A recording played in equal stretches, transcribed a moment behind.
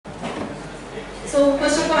So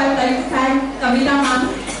first of all, I would like to thank Kavita ma'am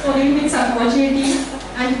for giving me this opportunity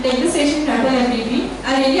and to take the session to everybody.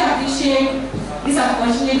 I really appreciate this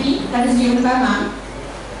opportunity that is given by ma'am.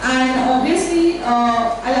 And obviously,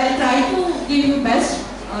 I'll try to give you best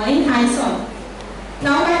in hands-on.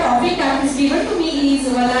 Now my topic that is given to me is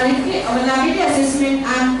vulnerability assessment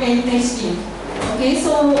and pen testing. Okay,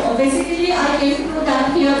 so basically I came to know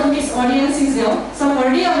that here from this audience is here. So I'm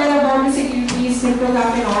already aware about the security,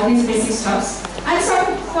 cryptography and all these basic stuffs. And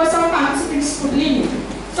for some participants totally new.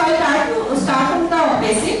 So I try to start from the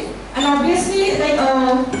basic. And obviously, like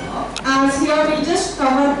as here we just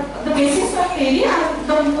cover the basics of theory, and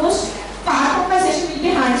the most part of the session will be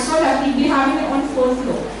hands-on that we'll be having on 4th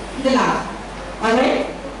floor in the lab. Alright?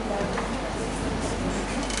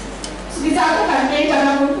 So these are the content that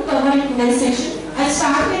I'm going to cover in today's session. I'll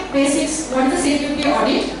start with basics, what is the security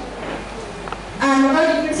audit and what are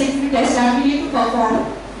different security tests that we need to perform.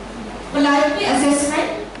 Vulnerability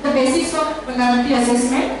assessment, the basics of vulnerability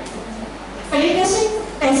assessment. Penetration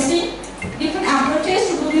testing, different approaches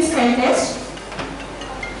to do this pen test.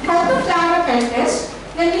 How to plan a pen test.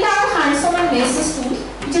 Then we'll have a hands-on and basis tool,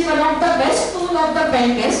 which is one of the best tool of the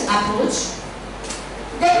pen test approach.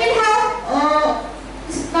 Then we'll have,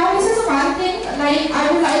 now this is one thing, like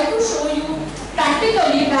I would like to show you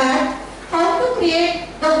practically that how to create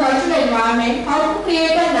the virtual environment, how to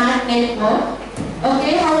create a NAT network,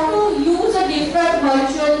 okay, how to use a different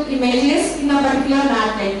virtual images in a particular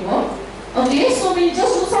NAT network. Okay, so we'll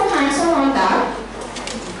just do some hands-on on that.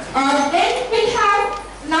 Then we'll have,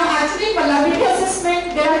 now actually vulnerability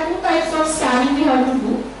assessment, there are two types of scanning we have to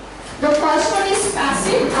do. The first one is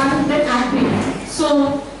passive and then active.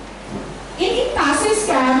 So, in passive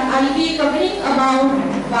scan, I will be covering about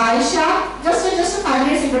Wireshark. Just a 5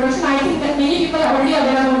 minutes introduction. I think that many people are already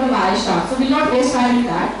aware about the Wireshark, so we will not waste time in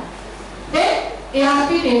that. Then ARP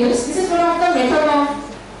tables. This is one of the method of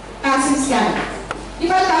passive scanning. If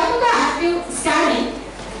I come to the active scanning,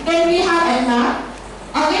 then we have Nmap.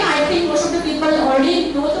 Again, I think most of the people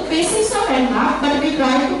already know the basics of Nmap, but we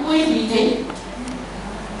try to go in detail.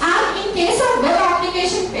 And in case of web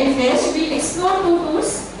application pen test, we explore two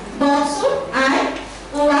tools, Boxwood and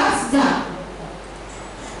OWASP.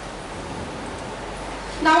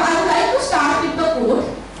 Now I would like to start with the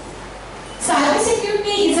code.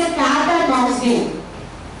 Cybersecurity is a cat and mouse game,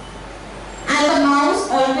 and the mouse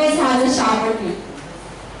always has a sharper tip.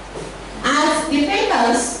 As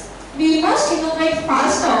defenders, we must innovate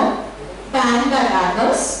faster than the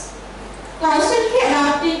attackers, constantly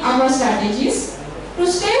adapting our strategies to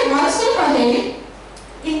stay one step ahead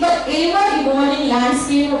in the ever-evolving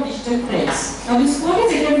landscape of digital threats. Now this code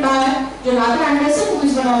is written by Jonathan Anderson, who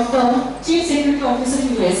is one of the Chief Security Officers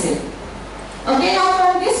in USA. Okay, now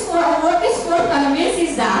from this code, what this code conveys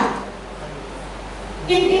is that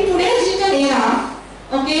in today's digital era,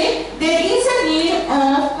 okay, there is a need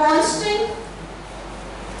of constant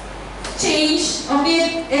change.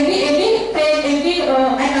 Okay, every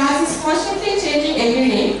attack is constantly changing every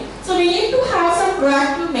day. So we need to have some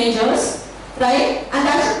proactive measures, right? And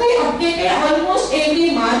that should be updated almost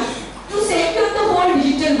every month to secure the whole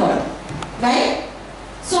digital world, right?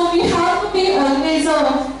 So we have to be always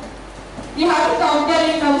we have to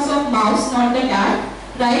compare in terms of mouse, not the cat,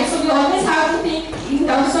 right? So we always have to think in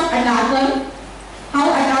terms of attacker, how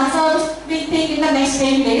attackers will think in the next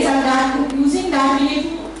 10 days, and that using that we need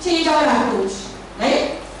to change our approach,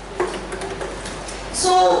 right?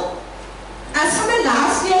 So, as for the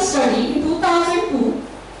last year's study in 2002,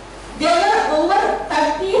 there were over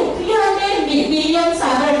 300 million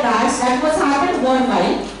cyber attacks that was happened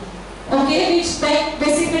worldwide, okay, which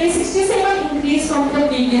basically 67 increase from the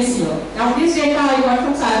previous year. Now this data I got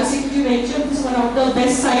from Cybersecurity Venture. This is one of the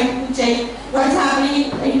best sites to check what is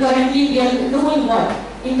happening currently in the whole world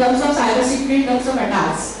in terms of cybersecurity, in terms of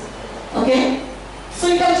attacks. Okay, so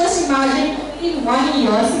you can just imagine in 1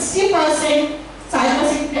 year, 60%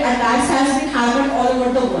 cybersecurity attacks has been happened all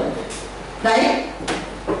over the world, right?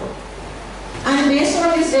 And based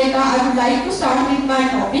on this data, I would like to start with my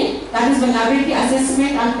topic, that is vulnerability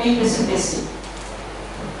assessment and penetration testing.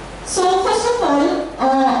 So first of all,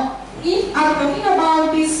 if I am talking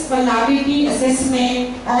about this vulnerability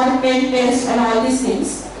assessment or pen test and all these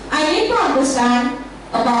things, I need to understand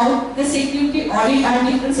about the security audit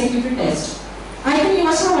and different security tests. I think you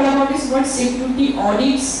must have heard about this word security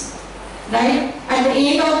audits, right? At the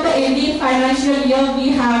end of the every financial year, we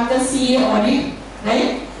have the CA audit,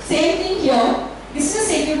 right? Same thing here. This is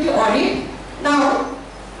a security audit. Now,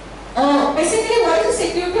 basically, what is a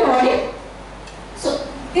security audit? So,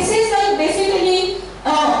 this is like basically,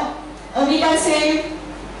 we can say,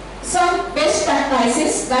 some best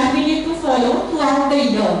practices that we need to follow throughout the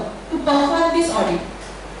year. to perform this audit.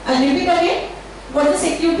 I'll repeat again. What is the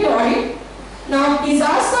security audit? Now, these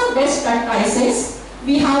are some best practices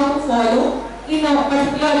we have to follow in a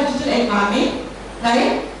particular digital environment,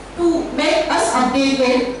 right, to make us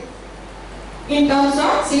updated in terms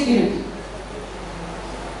of security.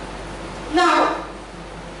 Now,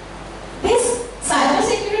 this cyber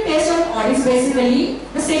security test on audits, basically,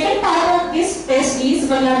 the second part of this test is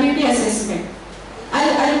vulnerability assessment.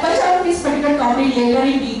 I'll touch on this particular topic later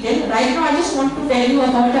in detail. Right now, I just want to tell you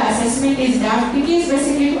about the assessment is that it is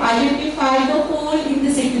basically to identify the hole in the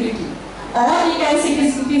security. Or we can say it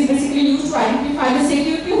is basically used to identify the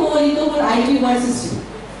security hole in the whole IT world system.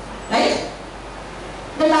 Right?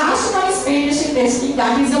 The last one is penetration testing.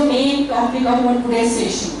 That is the main topic of our today's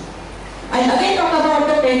session. I'll again talk about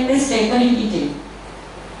the pen test later in detail.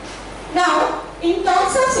 Now, in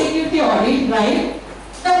terms of security audit, right?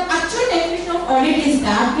 The actual definition of audit is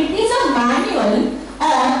that it is a manual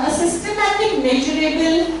or a systematic,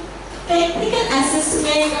 measurable, technical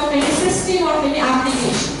assessment of any system or any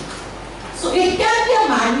application. So it can be a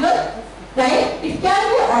manual, right? It can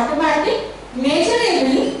be automatic,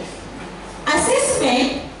 measurable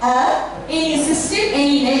assessment of any system,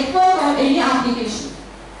 any network or any application.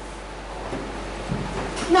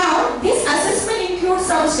 Now, this assessment includes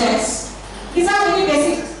some steps. These are very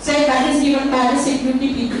basic steps that is given by the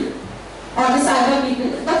security people or the cyber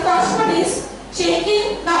people. The first one is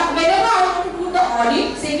checking. Now, whenever I want to do the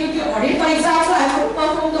audit, security audit, for example, I want to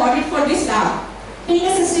perform the audit for this lab, being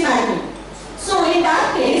a system admin. So, in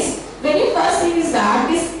that case, very first thing is that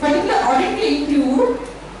this particular audit will include,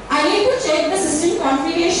 I need to check the system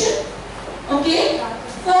configuration, okay,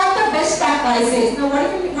 for the best practices. Now,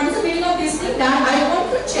 what is the meaning of this thing? That I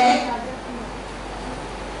want to check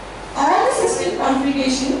all the system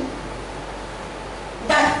configuration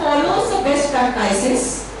that follows the best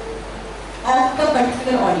practices of the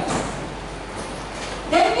particular audit.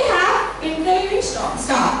 Then we have interviewing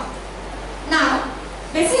staff. Now,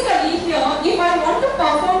 basically here, if I want to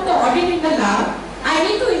perform the audit in the lab, I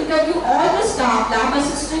need to interview all the staff, lab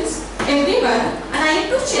assistants, everyone, and I need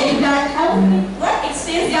to check that what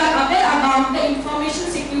extent they are aware about the information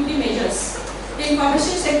security measures, the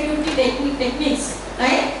information security techniques,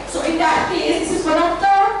 right? So in that case, this is one of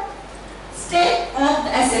the steps of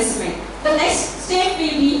the assessment. The next step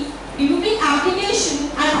will be reviewing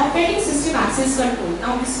application and operating system access control.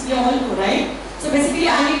 Now this we all know, right? So basically,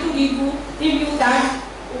 I need to review that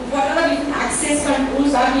what are the different access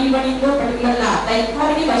controls are given in your particular lab, like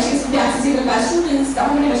how many machines will be accessible by students,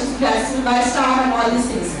 how many machines will be accessible by staff, and all these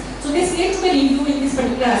things. So this needs to be reviewed in this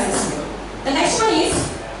particular assessment. The next one is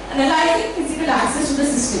analyzing physical access to the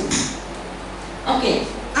system. Okay,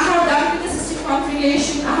 I have done with the system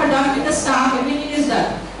configuration, I have done with the staff, everything is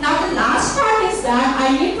done. Now the last part is that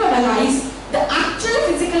I need to analyze the actual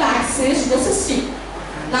physical access to the system.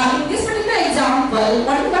 Now in this particular example,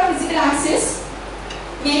 what is the physical access?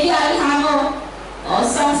 Maybe I will have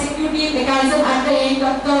some security mechanism at the end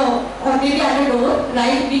of the, or maybe at the door,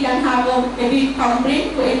 right? We can have a maybe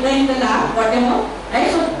thumbprint to enter in the lab, whatever,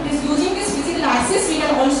 right? So using this physical access, we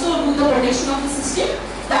can also do the protection of the system.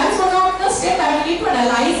 That is one of the steps that we need to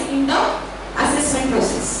analyze in the assessment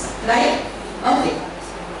process, right? Okay.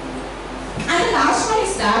 And the last one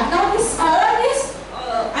is that now all these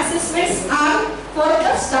assessments are for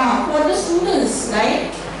the staff, for the students,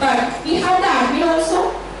 right? But we have the admin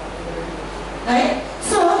also, right?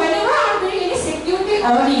 So whenever I am doing any security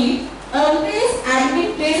audit, always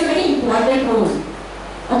admin plays a very important role.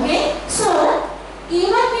 Okay? So even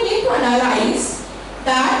we need to analyze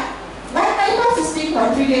that what type of system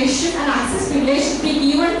configuration and access privilege should be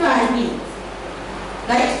given to admin,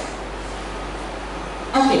 right?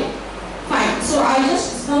 Okay, fine. So I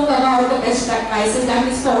just spoke about the best practices that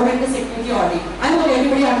is followed in the security audit. I hope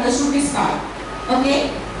everybody understood this part.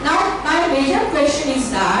 Okay. Now, my major question is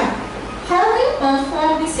that how do you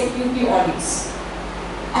perform the security audits?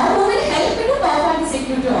 How will it help you to perform the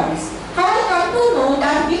security audits? How I come to know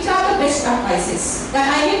that which are the best practices that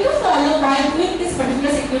I need to follow while doing this particular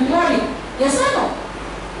security audit? Yes or no?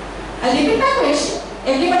 I'll repeat my question.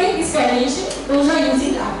 Everybody please pay attention. Those who are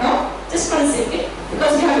using laptop, just for a second,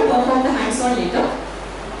 because we have to perform the hands-on later.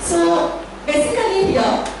 So, basically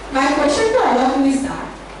here, my question to all of you is that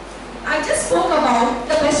I just spoke about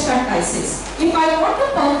the best practices. If I want to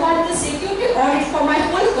perform the security audit for my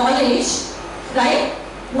whole college, right,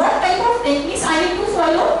 what type of techniques I need to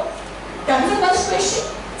follow? That is the first question.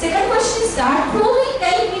 Second question is that who will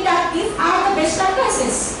tell me that these are the best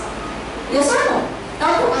practices? Yes or no?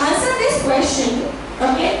 Now to answer this question,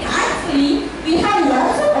 okay, thankfully we have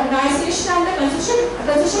lots of organizations and the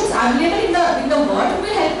consortiums available in the world who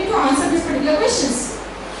will help me to answer these particular questions.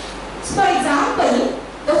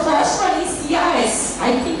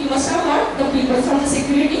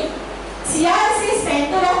 security. CIS is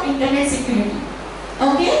Center of Internet Security.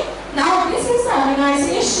 Okay. Now this is the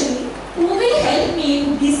organization who will help me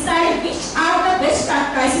to decide which are the best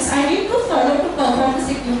practices I need to follow to perform the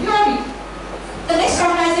security audit. The next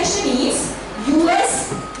organization is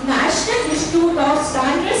US National Institute of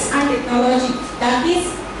Standards and Technology. That is,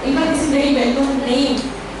 even this is very well known name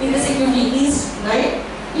in the security NIST, right?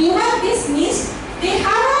 Even this NIST, they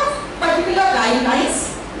have a particular guidelines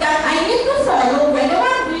that I need to follow whenever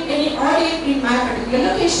I am doing any audit in my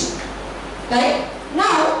particular location. Right?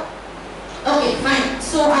 Now, okay, fine.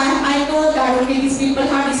 So I know that okay, these people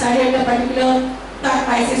have decided a particular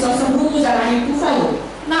practices or some rules that I need to follow.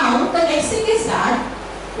 Now, the next thing is that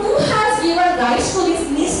who has given rights to this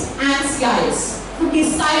NIST and CIS to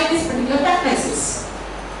decide these particular practices?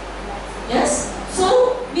 Yes?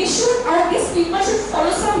 So, we should, or these people should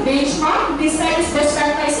follow some benchmark to decide these best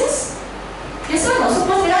practices. Yes or no?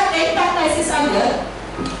 Suppose there are 10 practices are there.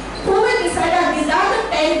 Who will decide that these are the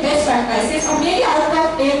 10 best practices, or maybe out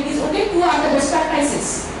of 10, these only 2 are the best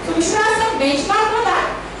practices. So, we should have some benchmark for that.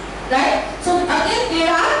 Right? So, again,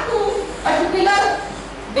 there are 2 particular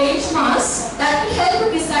benchmarks that will help to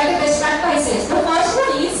decide the best practices. The first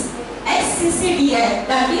one is SCCDF,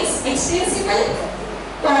 that is Extensible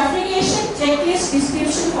Configuration Checklist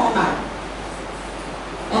Description Format.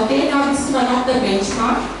 Okay, now this is one of the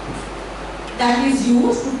benchmark that is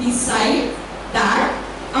used to decide that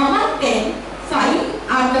among 10,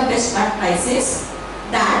 5 are the best practices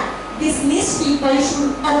that these NIST people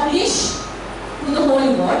should publish to the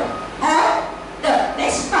whole world, or the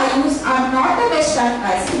next 5 are not the best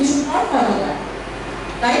practices, we should not follow that.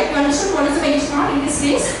 Right? You understood what is the benchmark in this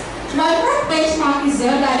case? One more benchmark is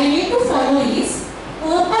there that you need to follow is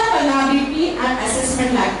Open Vulnerability and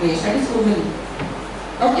Assessment Language, that is OVAL.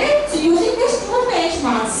 Okay? So using these 2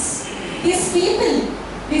 benchmarks, these people,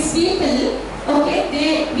 okay,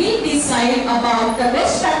 they will decide about the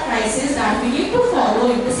best practices that we need to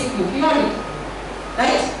follow in the security audit.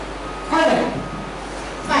 Right? Alright.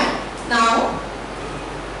 Fine. Now,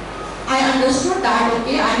 I understood that,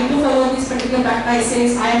 okay, I need to follow these particular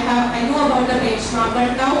practices, I know about the benchmark,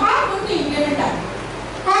 but now how am I going to implement that?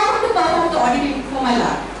 How am I going to perform the audit for my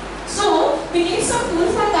lab? So, we need some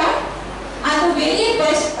tool for that, and the very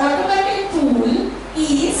best automated tool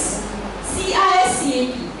is CIS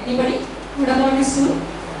CMP. Anybody heard about this tool?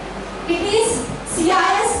 It is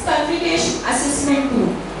CIS Configuration Assessment Tool.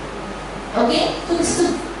 Okay, so this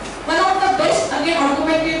is one of the best again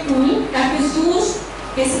automated tool that is used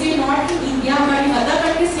basically not in India but in other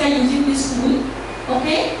countries. We are using this tool,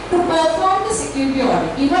 okay, to perform the security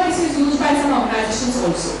audit. Even this is used by some organizations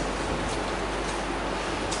also.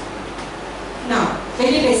 Now,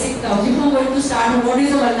 very basic terms. If you are going to start, what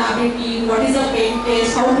is a vulnerability, what is a pain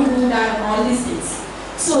test, how to do that, and all these things.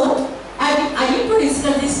 So, I need to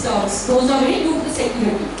discuss these terms. Those are very new to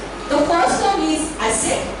security. The first term is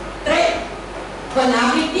asset, threat,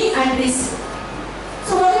 vulnerability, and risk.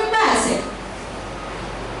 So, what do you mean by asset?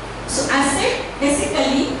 So, asset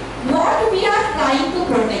basically what we are trying to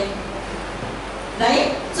protect,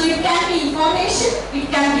 right? So, it can be information, it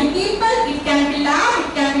can be people, it can be lab,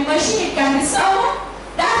 it can be machine, it can be server.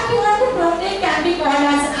 That we want to protect can be called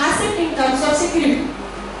as asset in terms of security.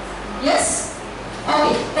 Yes?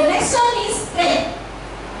 Okay. The next one is threat.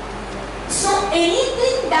 So,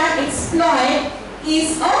 anything that exploit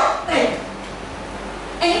is a threat.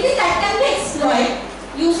 Anything that can be exploited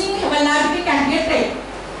using vulnerability can be a threat.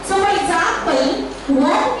 So, for example,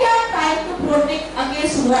 what we are trying to protect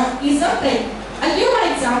against what is a threat. I'll give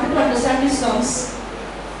one example to understand these terms.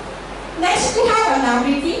 Next, we have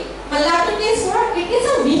vulnerability. Vulnerability is what? It is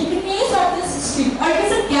a weakness of the system, or it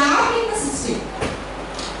is a gap in the system.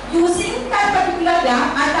 Using that particular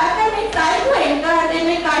gap, attacker may try to enter and they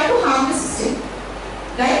may try to harm the system.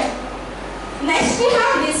 Right? Next, we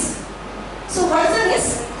have risk. So, what is the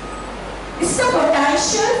risk? It's the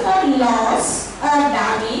potential for loss or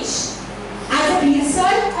damage as a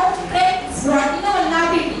result of threat exploiting a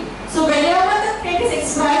vulnerability. So, whenever the threat is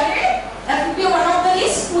exploited, that will be one of the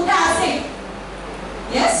risks to the asset.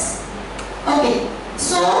 Yes? Okay.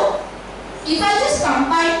 So, if I just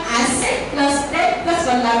combine asset plus threat plus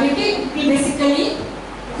vulnerability, it basically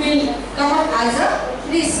will come up as a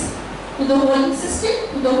risk to the whole system,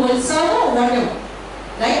 to the whole server, whatever.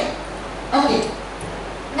 Right? Okay.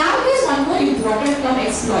 Now there is one more important term,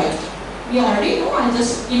 exploit. We already know, I'll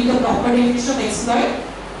just give the proper definition of exploit.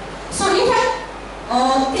 So if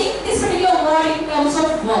I think this particular word in terms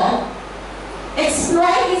of verb,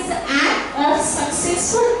 exploit is the act of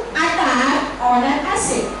successful attack on an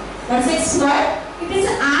asset. What is exploit? It is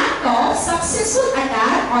the act of successful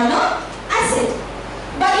attack on an asset.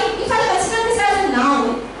 But if I consider this as a noun,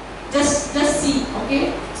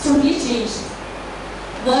 changed.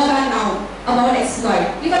 Verb and noun about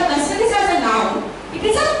exploit. We can consider this as a noun. It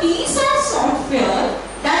is a piece of software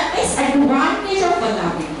that takes advantage of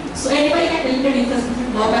vulnerability. So anybody can tell the difference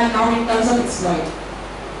between verb and noun in terms of exploit.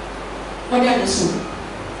 What do you understood?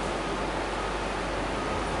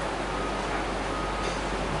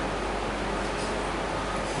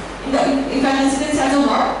 If I consider this as a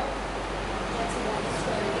verb,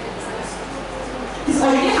 it's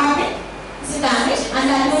already happened. It's a damage, and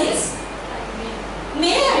that means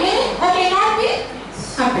may or may not be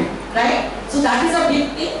happened, right? So that is a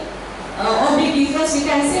big thing, or big difference we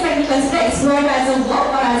can say when we consider exploit as a verb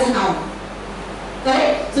or as a noun.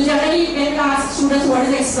 Correct? So generally when we ask students what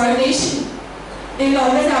is exploitation, they will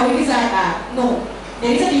always say, oh, it is that. No,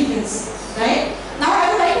 there is a difference, right? Now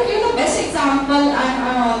I would like to give the best example,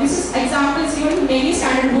 and this is example is given in many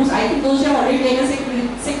standard books. I think those who have already taken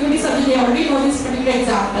security subject, they already know this particular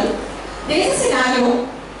example. There is a scenario,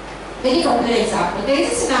 very popular example. There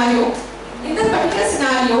is a scenario. In this particular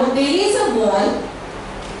scenario, there is a wall,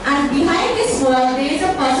 and behind this wall there is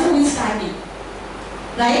a person who is standing.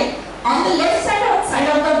 Right? On the left side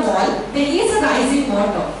of the wall, there is a rising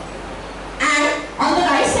water, and on the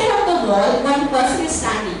right side of the wall, one person is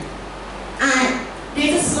standing, and there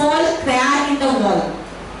is a small crack in the wall.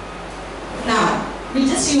 Now, we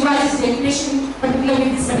just revise this definition, particularly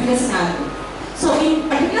in this particular scenario. So, in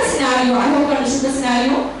particular scenario, I hope you understood the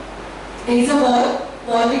scenario. There is a wall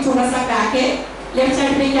में छोटा सा crack है. Left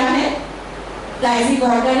side पे क्या है? Rising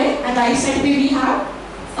water है, and right side पे we have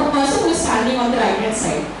a person who is standing on the right hand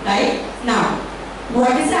side. Right? Now,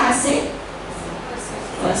 what is the asset?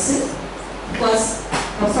 Person. Because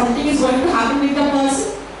something is going to happen with the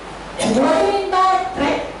person. What do you mean by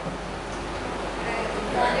threat?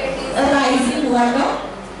 Rising water.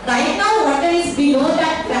 Right now, water is below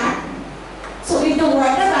that crack. So, if the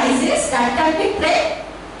water rises, that can be threat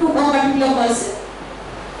to a particular person.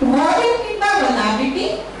 What do you mean by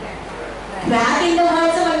vulnerability? Crack in the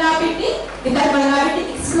words of vulnerability. If that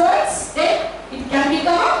vulnerability explodes, then it can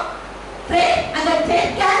become a threat, and the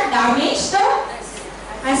threat can damage the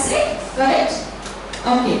asset. Correct?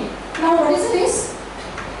 Okay. Now, what is this?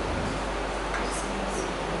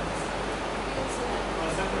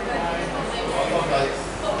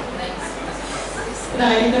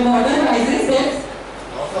 Right, the water rises, then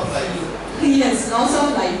loss of life. Yes, loss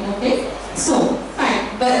of life. Okay. So,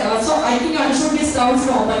 fine. But so I think you understood this terms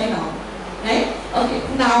properly now, right? Okay.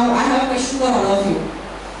 Now I have a question for all of you.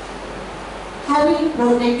 How will you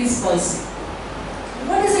protect this person?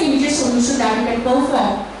 What is the immediate solution that you can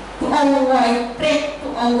perform to avoid threat, to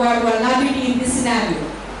avoid vulnerability in this scenario?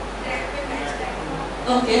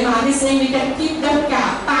 Okay, Ma'am is saying we can keep the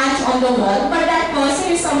patch on the wall, but that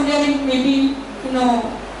person is somewhere in maybe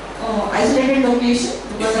isolated location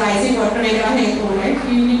because rising water area है तो right,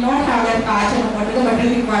 we will not have that patch and what is the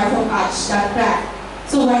material required for patch that crack.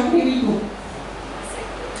 So what we will do?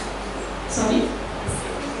 Sorry.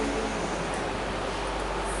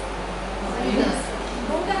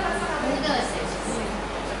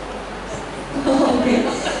 Okay.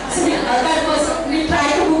 So that person will try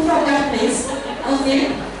to move from that place. Okay.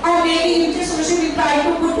 Or maybe in this solution we try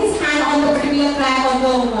to put his hand on the particular crack on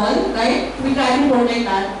the wall, right? We try to protect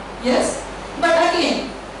that. Yes? But again,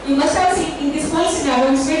 you must have seen in this whole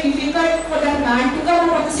scenario, it's very difficult for that man to come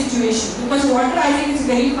out of the situation because water rising is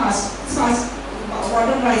very fast. It's fast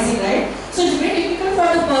water rising, right? So it's very difficult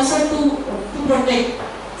for the person to protect.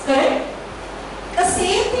 Correct? The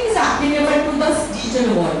same thing is applicable to the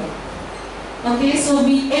digital world. Okay, so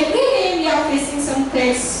every day we are facing some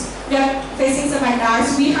threats, we are facing some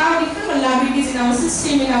attacks, we have different vulnerabilities in our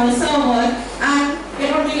system, in our server, and we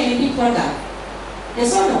are not doing anything for that.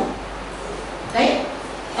 Yes or no? Right?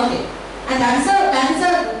 Okay. And that is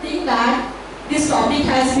a thing that this topic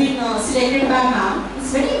has been selected by ma'am.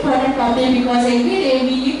 It's a very important topic because every day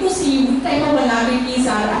we need to see what type of vulnerabilities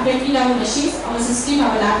are affecting our machines, our system,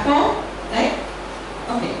 our laptop. Right?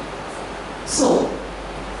 Okay. So,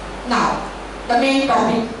 now, the main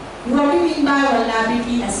topic. What do you mean by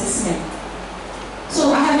vulnerability assessment?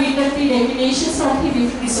 So, I have written 3 definitions from 3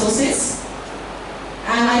 different resources.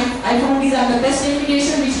 And I found these are the best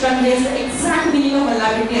definition which conveys the exact meaning of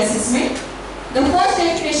vulnerability assessment. The first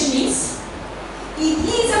definition is, it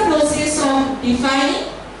is a process of defining,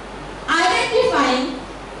 identifying,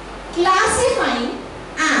 classifying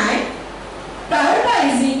and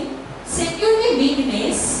prioritizing security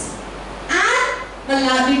weakness and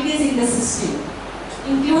vulnerabilities in the system,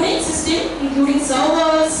 including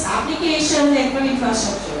servers, applications, network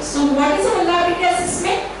infrastructure. So what is a vulnerability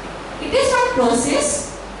assessment? It is one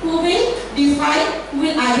process who will define, who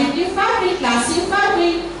will identify, will classify,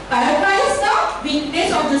 will characterize the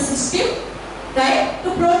weakness of the system, right, to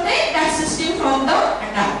protect that system from the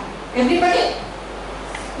attack. Everybody?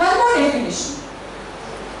 One more definition.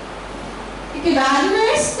 It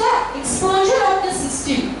evaluates the exposure of the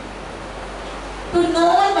system to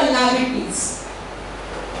known vulnerabilities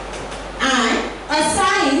and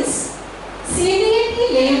assigns severity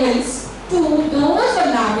levels to those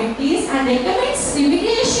vulnerabilities and recommends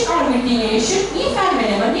remediation or mitigation if and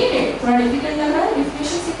whenever needed. थोड़ा difficult लग रहा है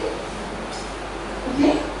definition सीखने?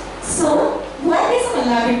 Okay. So, what is a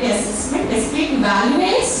vulnerability assessment? Basically, it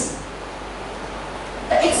evaluates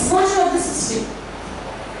the exposure of the system.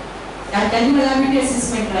 That can be vulnerability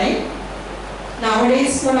assessment, right?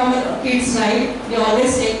 Nowadays, for our kids, right, we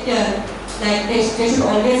always take care. Like they should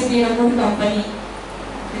always be in a good company.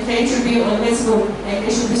 The friends should be always good. Like they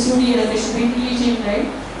should be studious, they should be intelligent, right?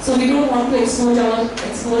 So we don't want to expose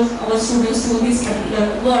our students to this particular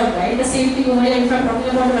word, right? The same thing over here. If I'm talking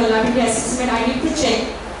about vulnerability assessment, I need to check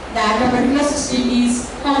that the particular system is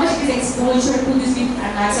how much is exposure to this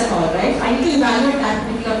attacks and all, right? I need to evaluate that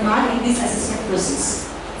particular part in this assessment process.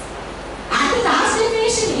 And the last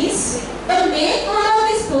definition is the main goal of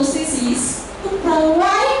this process is to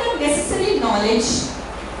provide the necessary knowledge,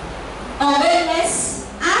 awareness,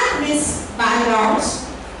 and risk backgrounds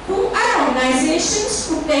to our organizations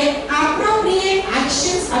to take appropriate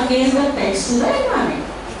actions against the threats to the environment.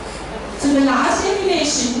 So the last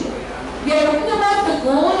definition, we are talking about the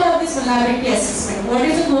goal of this vulnerability assessment. What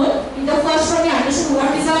is the goal? In the first one, we understood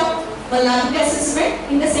what is a vulnerability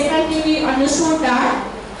assessment. In the second thing, we understood that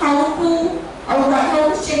how to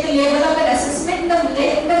check the level of that assessment. In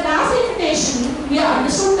the last definition, we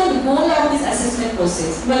understood the goal of this assessment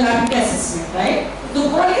process, vulnerability assessment, right? The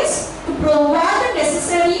goal is to provide the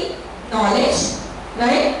necessary knowledge,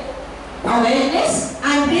 right, awareness,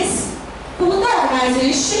 and risk to the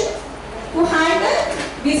organization to handle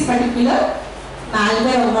this particular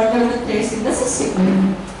malware or whatever the threats in the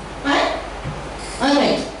system. Right?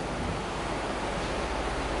 Alright.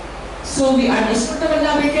 So we understood the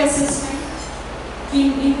vulnerability assessment.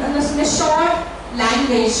 In a short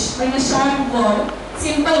language, or in a short word,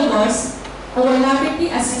 simple words, a vulnerability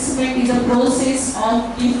assessment is a process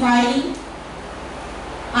of defining,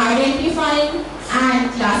 identifying,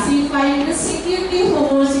 and classifying the security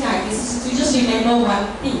holes in IT systems. You just remember one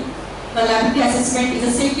thing. Vulnerability assessment is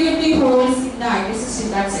a security holes in the IT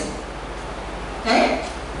system. That's it. Right?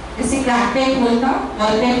 जैसे crack type hole था,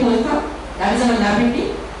 wall type hole था, that is a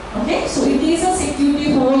vulnerability. Okay? So it is a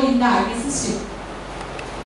security hole in the IT system.